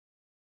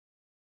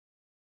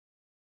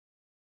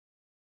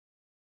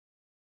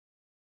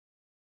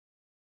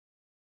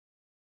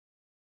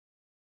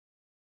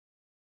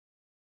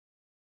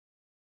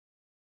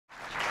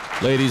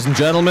Ladies and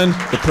gentlemen,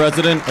 the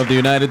President of the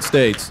United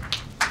States.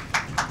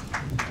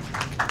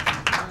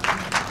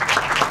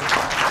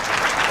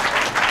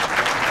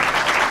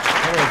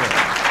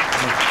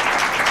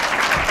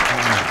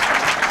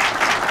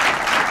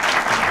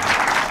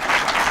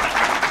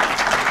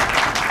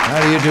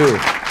 How do you do?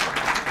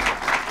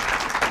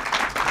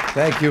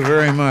 Thank you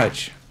very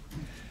much.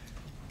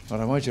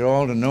 Well, I want you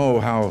all to know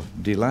how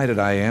delighted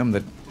I am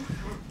that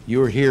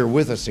you're here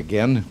with us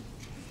again.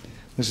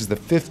 This is the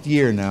 5th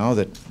year now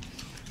that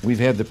we've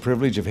had the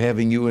privilege of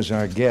having you as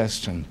our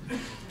guests, and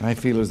I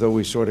feel as though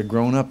we've sort of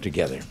grown up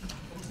together.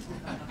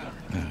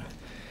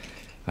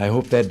 I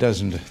hope that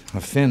doesn't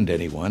offend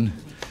anyone.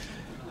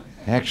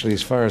 Actually,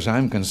 as far as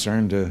I'm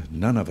concerned,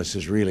 none of us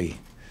is really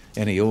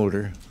any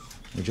older.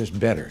 We're just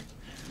better.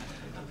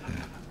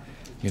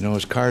 You know,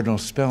 as Cardinal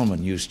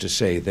Spellman used to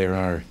say, there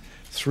are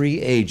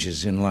 3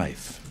 ages in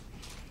life.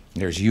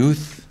 There's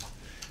youth,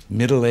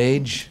 middle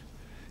age,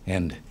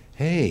 and,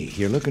 hey,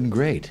 you're looking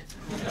great.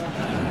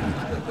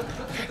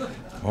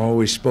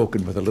 Always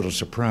spoken with a little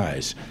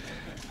surprise.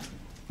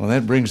 Well,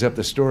 that brings up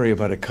the story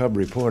about a cub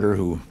reporter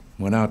who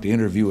went out to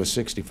interview a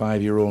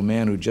 65-year-old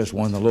man who just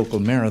won the local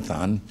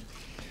marathon.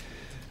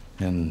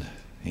 And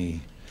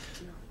he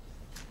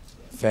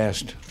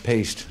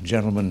fast-paced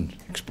gentleman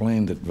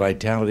explained that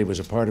vitality was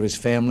a part of his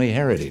family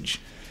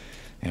heritage.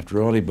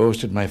 After all, he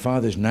boasted, my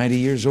father's 90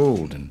 years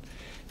old, and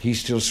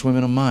he's still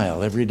swimming a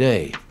mile every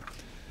day.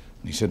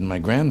 He said, my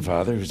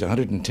grandfather, who's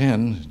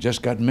 110,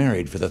 just got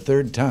married for the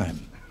 3rd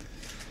time.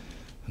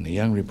 And the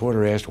young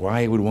reporter asked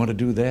why he would want to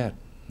do that.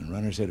 And the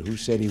runner said, who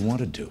said he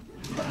wanted to?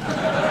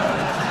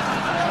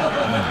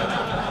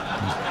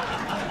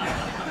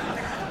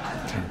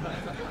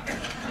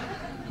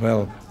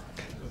 Well,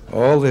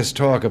 all this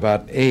talk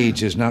about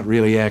age is not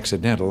really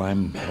accidental.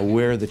 I'm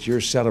aware that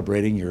you're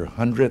celebrating your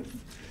 100th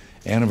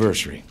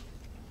anniversary.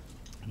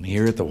 And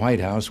here at the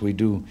White House, we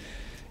do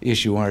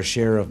issue our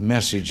share of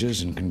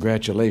messages and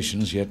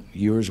congratulations, yet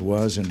yours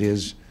was and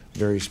is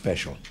very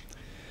special.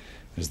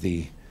 As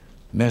the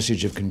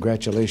message of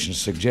congratulations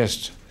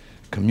suggests,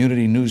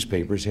 community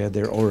newspapers had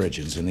their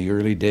origins in the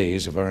early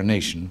days of our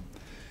nation.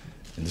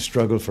 In the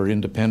struggle for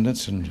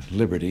independence and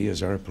liberty,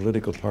 as our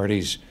political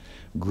parties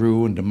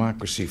grew and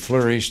democracy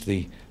flourished,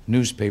 the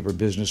newspaper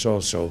business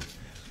also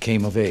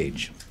came of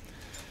age.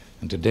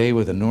 And today,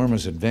 with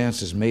enormous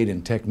advances made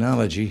in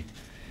technology,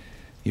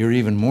 you're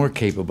even more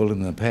capable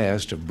than in the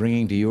past of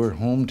bringing to your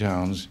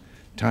hometowns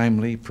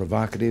timely,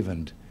 provocative,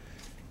 and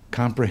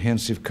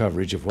comprehensive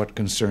coverage of what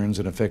concerns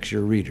and affects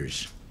your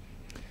readers.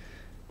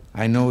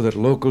 I know that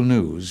local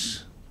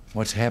news,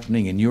 what's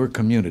happening in your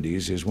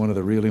communities, is one of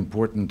the real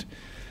important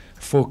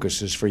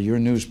focuses for your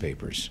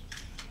newspapers.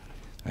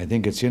 I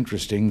think it's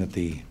interesting that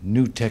the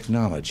new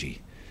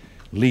technology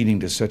leading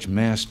to such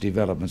mass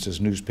developments as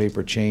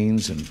newspaper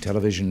chains and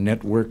television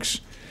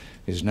networks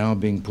is now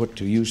being put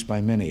to use by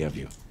many of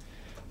you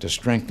to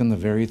strengthen the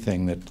very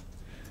thing that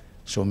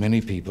so many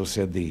people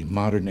said the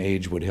modern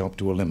age would help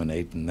to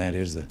eliminate, and that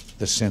is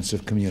the sense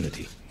of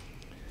community,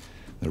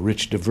 the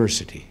rich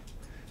diversity,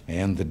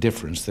 and the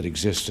difference that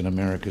exists in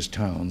America's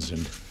towns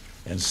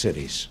and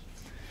cities.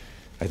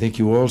 I think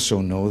you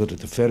also know that at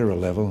the federal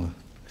level,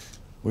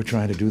 we're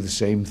trying to do the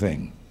same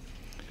thing.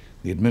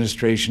 The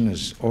administration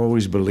has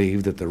always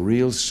believed that the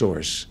real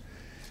source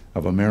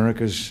of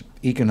America's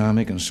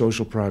economic and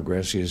social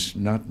progress is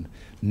not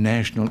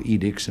national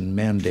edicts and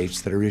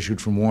mandates that are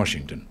issued from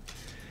Washington,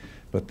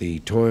 but the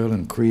toil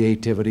and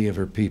creativity of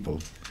her people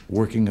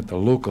working at the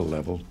local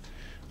level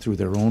through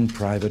their own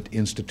private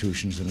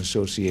institutions and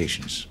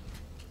associations.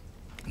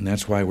 And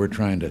that's why we're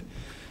trying to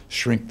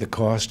shrink the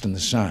cost and the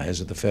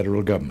size of the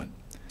federal government,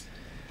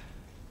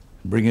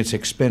 bring its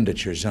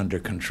expenditures under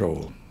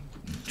control,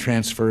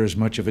 transfer as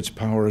much of its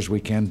power as we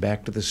can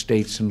back to the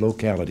states and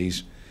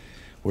localities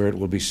where it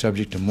will be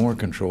subject to more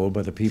control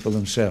by the people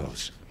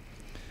themselves.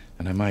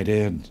 And I might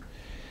add,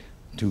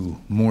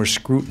 to more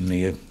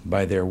scrutiny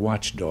by their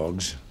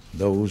watchdogs,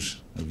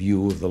 those of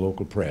you of the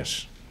local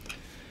press.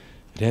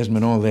 It hasn't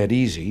been all that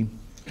easy.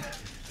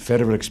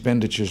 Federal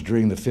expenditures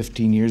during the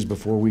 15 years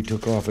before we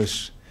took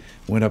office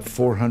went up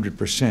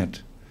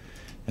 400%,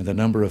 and the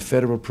number of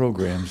federal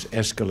programs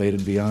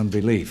escalated beyond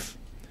belief.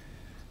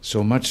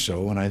 So much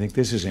so, and I think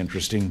this is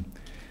interesting,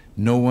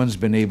 no one's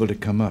been able to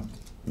come up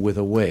with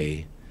a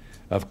way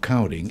of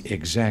counting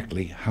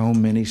exactly how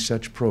many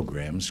such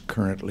programs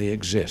currently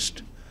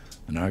exist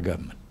in our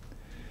government.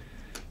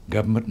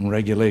 Government and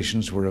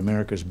regulations were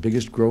America's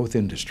biggest growth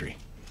industry,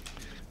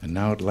 and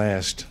now at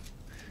last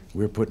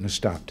we're putting a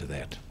stop to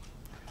that.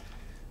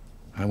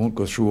 I won't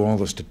go through all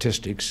the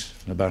statistics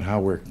about how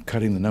we're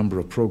cutting the number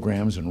of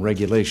programs and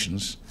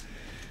regulations,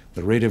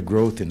 the rate of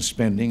growth in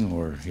spending,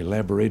 or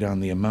elaborate on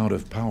the amount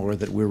of power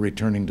that we're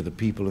returning to the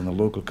people in the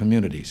local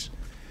communities.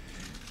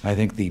 I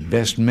think the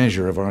best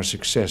measure of our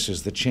success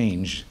is the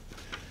change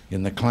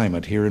in the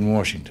climate here in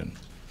Washington.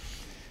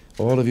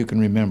 All of you can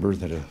remember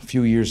that a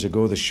few years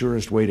ago, the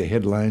surest way to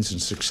headlines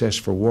and success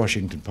for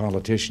Washington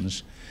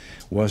politicians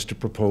was to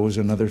propose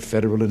another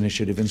federal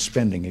initiative in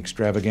spending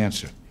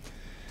extravaganza.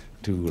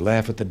 to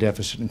laugh at the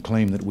deficit and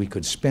claim that we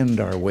could spend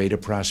our way to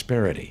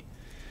prosperity.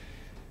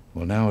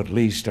 Well, now at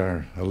least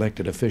our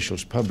elected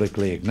officials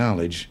publicly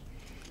acknowledge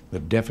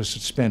that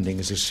deficit spending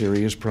is a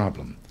serious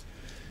problem,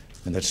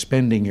 and that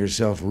spending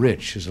yourself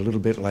rich is a little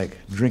bit like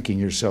drinking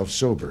yourself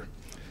sober.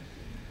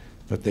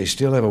 But they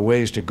still have a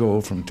ways to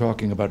go from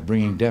talking about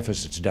bringing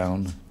deficits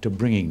down to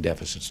bringing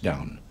deficits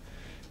down.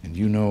 And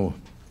you know,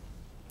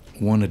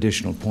 one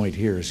additional point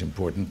here is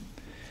important.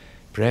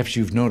 Perhaps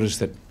you've noticed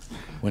that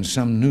when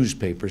some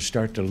newspapers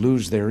start to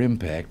lose their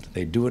impact,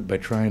 they do it by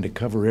trying to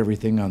cover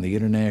everything on the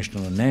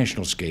international and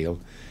national scale,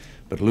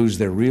 but lose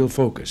their real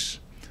focus,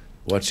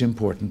 what's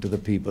important to the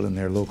people in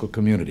their local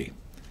community.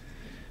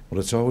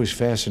 Well, it's always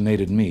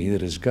fascinated me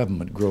that as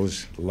government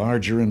grows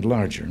larger and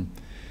larger and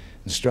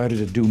started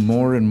to do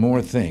more and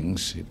more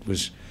things it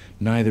was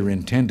neither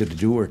intended to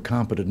do or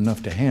competent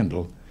enough to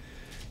handle,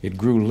 it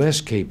grew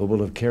less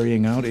capable of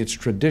carrying out its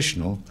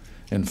traditional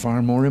and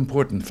far more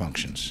important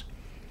functions,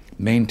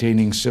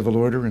 maintaining civil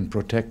order and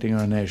protecting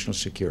our national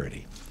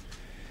security.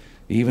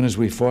 Even as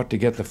we fought to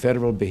get the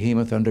federal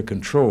behemoth under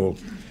control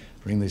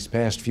during these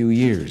past few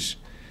years,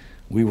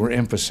 we were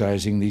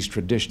emphasizing these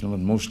traditional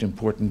and most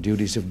important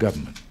duties of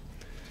government.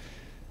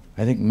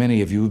 I think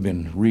many of you have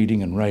been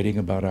reading and writing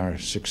about our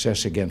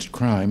success against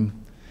crime,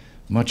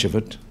 much of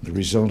it the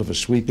result of a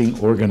sweeping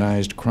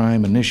organized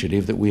crime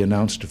initiative that we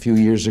announced a few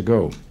years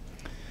ago.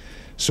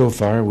 So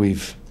far,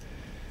 we've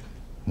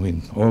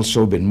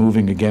also been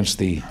moving against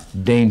the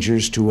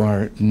dangers to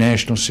our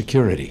national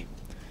security.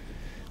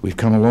 We've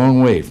come a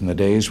long way from the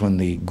days when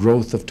the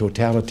growth of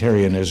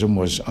totalitarianism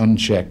was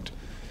unchecked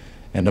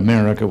and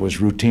America was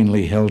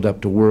routinely held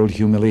up to world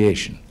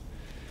humiliation.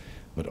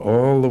 But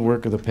all the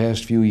work of the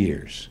past few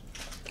years,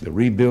 the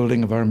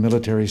rebuilding of our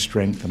military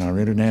strength and our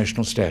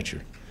international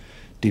stature,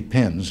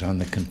 depends on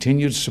the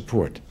continued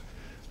support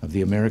of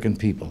the American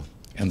people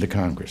and the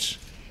Congress.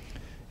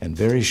 And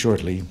very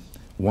shortly,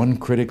 one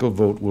critical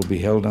vote will be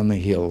held on the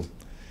Hill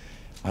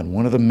on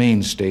one of the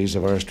mainstays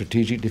of our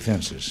strategic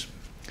defenses,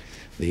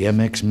 the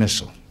MX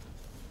missile.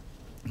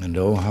 And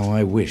oh, how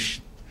I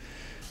wish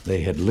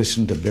they had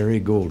listened to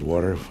Barry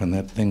Goldwater when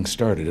that thing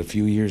started a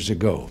few years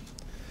ago,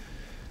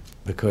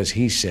 because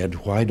he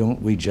said, why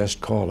don't we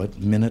just call it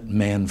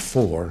Minuteman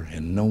IV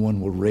and no one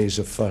will raise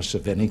a fuss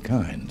of any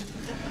kind?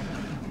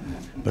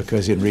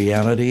 Because in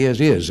reality it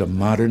is a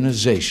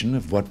modernization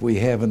of what we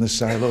have in the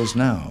silos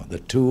now. The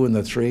 2 and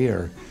the 3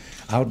 are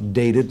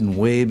outdated and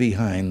way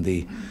behind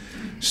the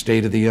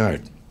state of the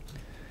art.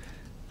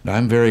 Now,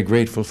 I'm very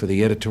grateful for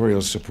the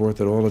editorial support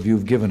that all of you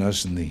have given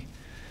us in the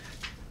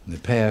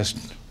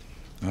past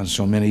on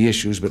so many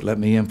issues, but let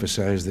me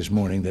emphasize this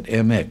morning that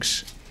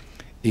MX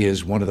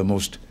is one of the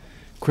most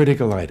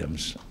critical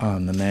items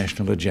on the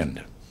national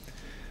agenda.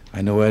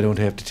 I know I don't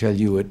have to tell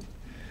you it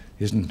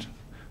isn't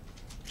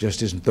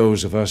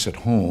those of us at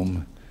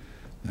home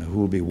who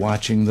will be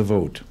watching the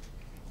vote.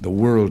 The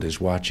world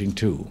is watching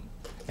too,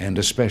 and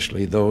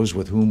especially those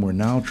with whom we're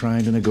now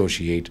trying to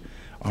negotiate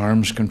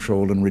arms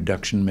control and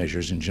reduction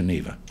measures in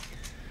Geneva.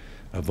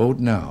 A vote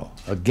now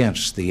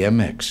against the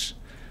MX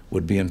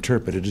would be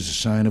interpreted as a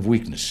sign of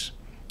weakness,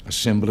 a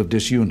symbol of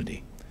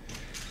disunity,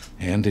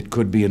 and it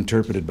could be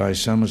interpreted by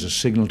some as a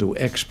signal to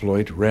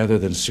exploit rather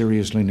than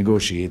seriously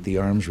negotiate the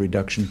arms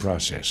reduction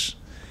process.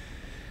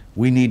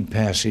 We need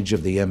passage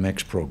of the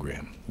MX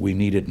program. We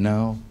need it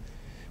now.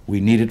 We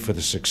need it for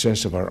the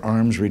success of our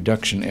arms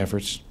reduction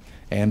efforts,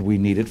 and we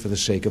need it for the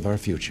sake of our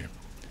future.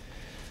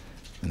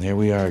 And there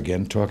we are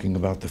again, talking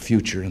about the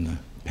future and the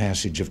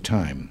passage of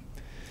time.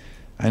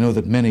 I know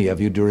that many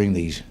of you during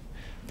these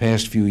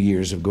past few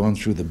years have gone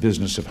through the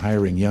business of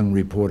hiring young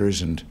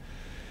reporters and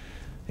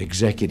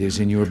executives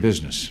in your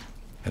business.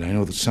 And I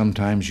know that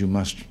sometimes you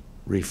must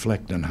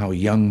reflect on how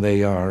young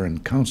they are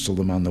and counsel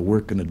them on the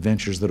work and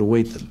adventures that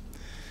await them.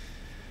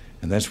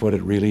 And that's what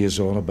it really is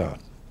all about.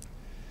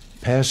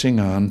 Passing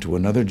on to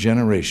another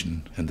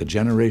generation and the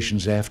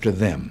generations after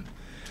them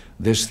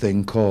this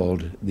thing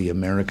called the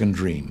American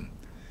dream,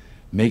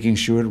 making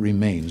sure it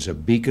remains a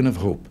beacon of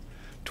hope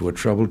to a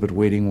troubled but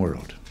waiting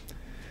world.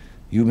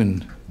 You've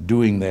been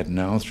doing that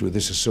now through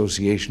this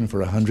association for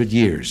 100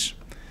 years.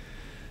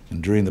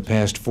 And during the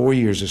past 4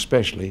 years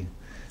especially,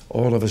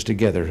 all of us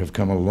together have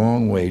come a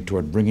long way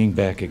toward bringing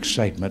back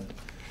excitement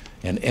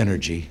and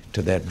energy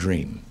to that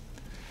dream.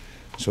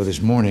 So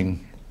this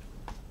morning,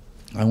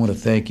 I want to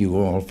thank you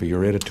all for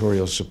your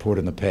editorial support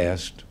in the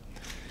past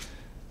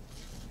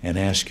and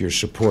ask your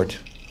support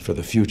for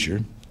the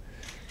future,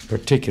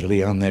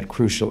 particularly on that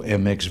crucial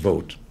MX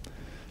vote,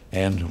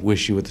 and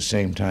wish you at the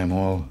same time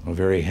all a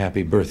very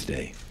happy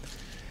birthday.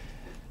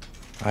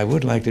 I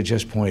would like to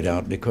just point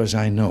out, because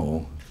I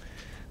know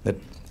that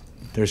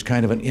there's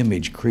kind of an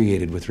image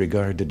created with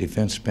regard to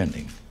defense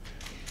spending.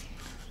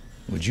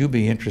 Would you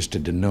be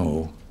interested to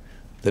know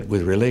that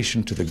with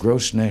relation to the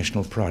gross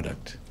national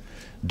product,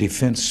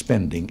 defense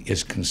spending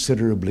is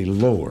considerably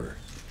lower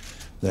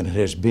than it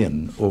has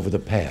been over the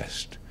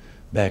past,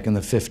 back in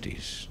the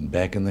 50s and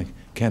back in the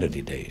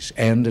Kennedy days,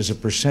 and as a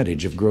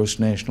percentage of gross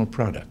national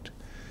product?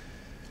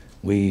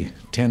 We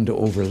tend to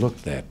overlook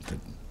that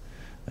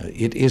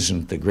It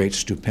isn't the great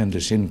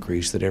stupendous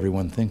increase that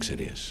everyone thinks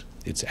it is.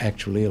 It's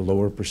actually a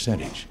lower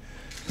percentage.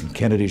 In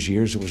Kennedy's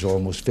years, it was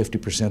almost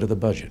 50% of the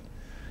budget.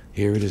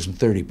 Here it isn't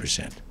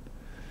 30%.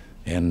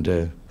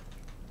 And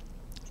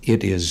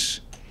it is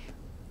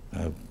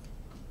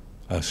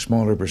a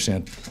smaller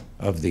percent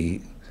of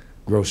the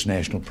gross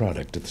national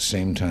product at the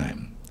same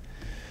time.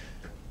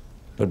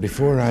 But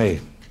before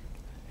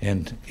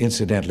and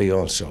incidentally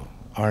also,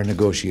 our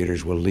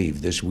negotiators will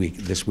leave this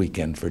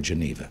weekend for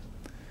Geneva.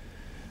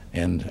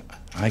 And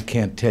I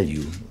can't tell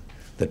you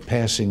that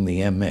passing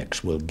the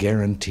MX will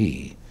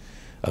guarantee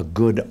a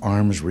good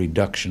arms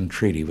reduction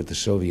treaty with the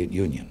Soviet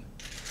Union.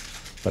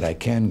 But I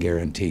can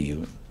guarantee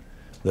you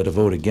that a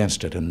vote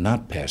against it and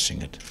not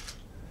passing it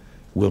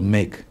will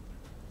make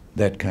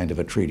that kind of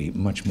a treaty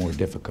much more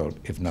difficult,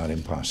 if not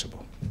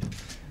impossible.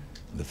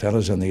 The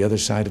fellows on the other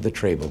side of the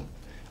table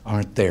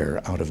aren't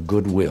there out of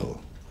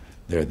goodwill.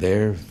 They're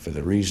there for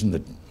the reason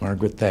that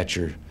Margaret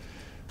Thatcher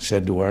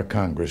said to our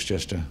Congress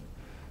just a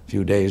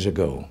few days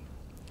ago.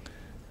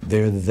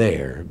 They're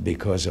there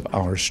because of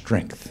our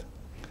strength.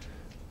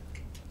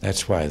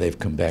 That's why they've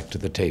come back to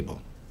the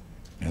table.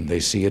 And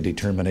they see a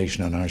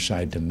determination on our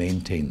side to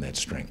maintain that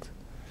strength.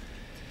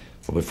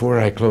 Well, before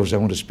I close, I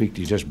want to speak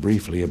to you just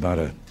briefly about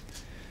a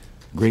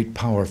great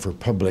power for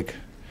public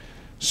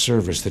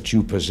service that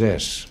you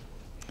possess.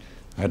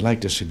 I'd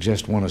like to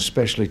suggest one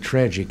especially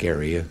tragic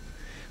area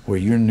where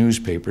your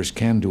newspapers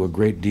can do a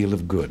great deal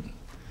of good: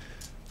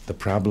 the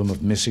problem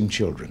of missing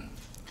children.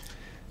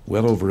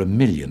 Well over 1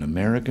 million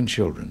American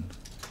children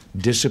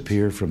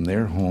disappear from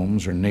their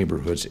homes or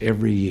neighborhoods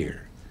every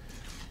year,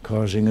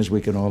 causing, as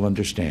we can all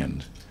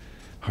understand,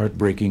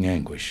 heartbreaking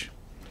anguish.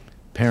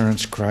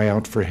 Parents cry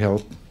out for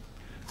help,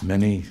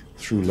 many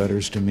through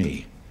letters to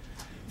me.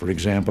 For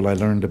example, I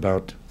learned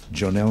about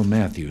Jonelle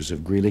Matthews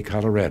of Greeley,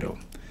 Colorado,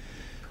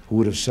 who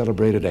would have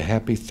celebrated a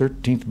happy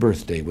 13th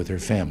birthday with her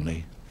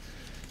family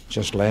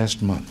just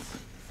last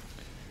month.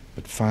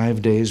 But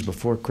 5 days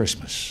before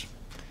Christmas,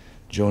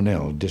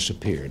 Jonelle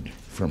disappeared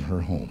from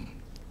her home.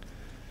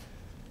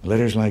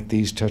 Letters like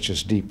these touch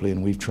us deeply,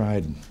 and we've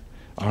tried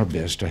our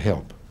best to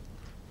help.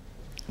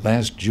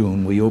 Last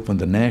June, we opened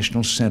the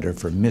National Center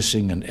for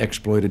Missing and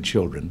Exploited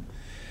Children,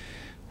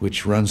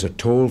 which runs a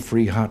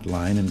toll-free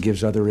hotline and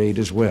gives other aid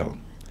as well.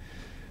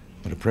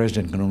 But a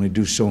president can only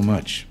do so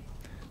much.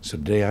 So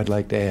today I'd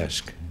like to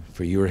ask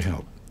for your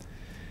help.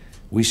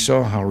 We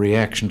saw how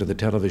reaction to the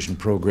television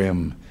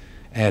program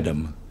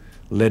Adam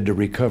led to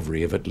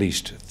recovery of at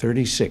least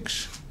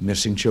 36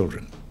 missing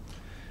children.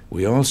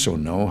 We also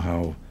know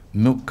how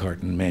milk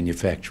carton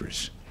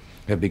manufacturers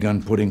have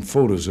begun putting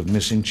photos of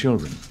missing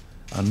children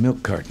on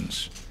milk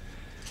cartons.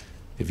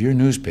 If your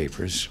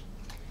newspapers,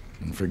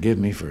 and forgive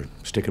me for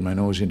sticking my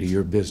nose into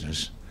your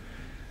business,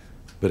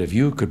 but if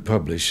you could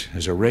publish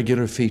as a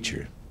regular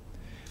feature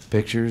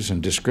pictures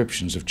and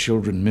descriptions of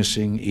children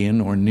missing in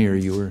or near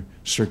your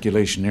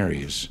circulation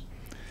areas,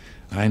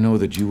 I know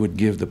that you would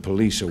give the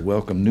police a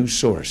welcome new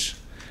source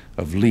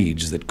of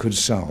leads that could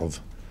solve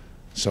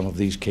some of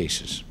these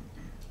cases.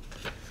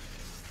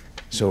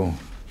 So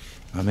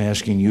I'm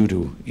asking you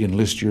to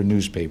enlist your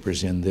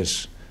newspapers in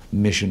this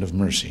mission of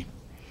mercy.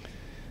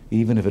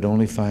 Even if it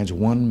only finds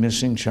one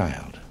missing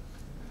child,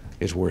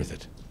 it's worth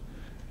it.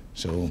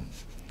 So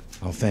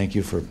I'll thank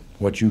you for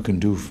what you can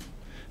do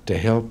to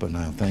help, and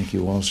I'll thank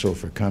you also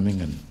for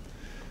coming, and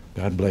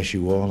God bless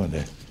you all, and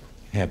a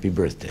happy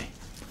birthday.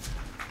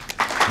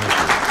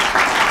 Thank you.